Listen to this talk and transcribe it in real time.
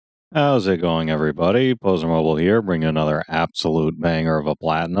How's it going, everybody? Pozermobil here, bringing another absolute banger of a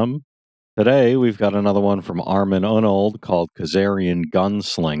platinum. Today, we've got another one from Armin Unold called Cazzarion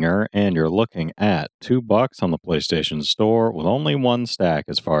Gunslinger, and you're looking at $2 on the PlayStation Store with only one stack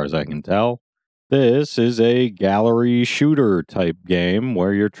as far as I can tell. This is a gallery shooter type game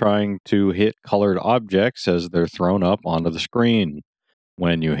where you're trying to hit colored objects as they're thrown up onto the screen.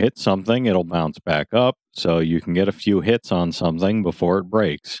 When you hit something, it'll bounce back up, so you can get a few hits on something before it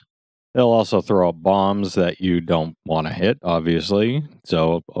breaks. They'll also throw up bombs that you don't want to hit, obviously,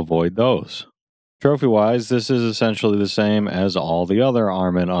 so avoid those. Trophy-wise, this is essentially the same as all the other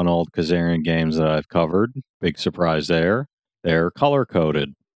Armin Unold Kazarian games that I've covered. Big surprise there. They're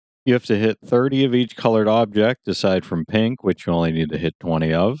color-coded. You have to hit 30 of each colored object, aside from pink, which you only need to hit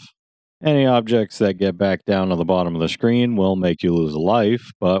 20 of. Any objects that get back down to the bottom of the screen will make you lose a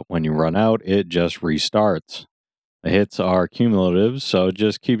life, but when you run out, it just restarts. The hits are cumulative, so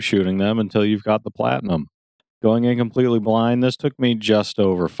just keep shooting them until you've got the platinum. Going in completely blind, this took me just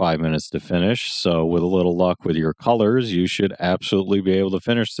over 5 minutes to finish, so with a little luck with your colors, you should absolutely be able to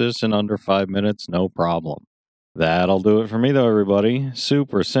finish this in under 5 minutes, no problem. That'll do it for me though, everybody.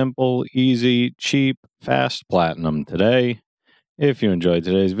 Super simple, easy, cheap, fast platinum today. If you enjoyed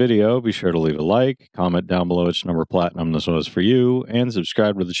today's video, be sure to leave a like, comment down below which number platinum this was for you, and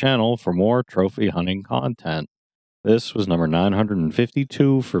subscribe to the channel for more trophy hunting content. This was number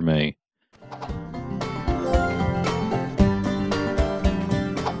 952 for me.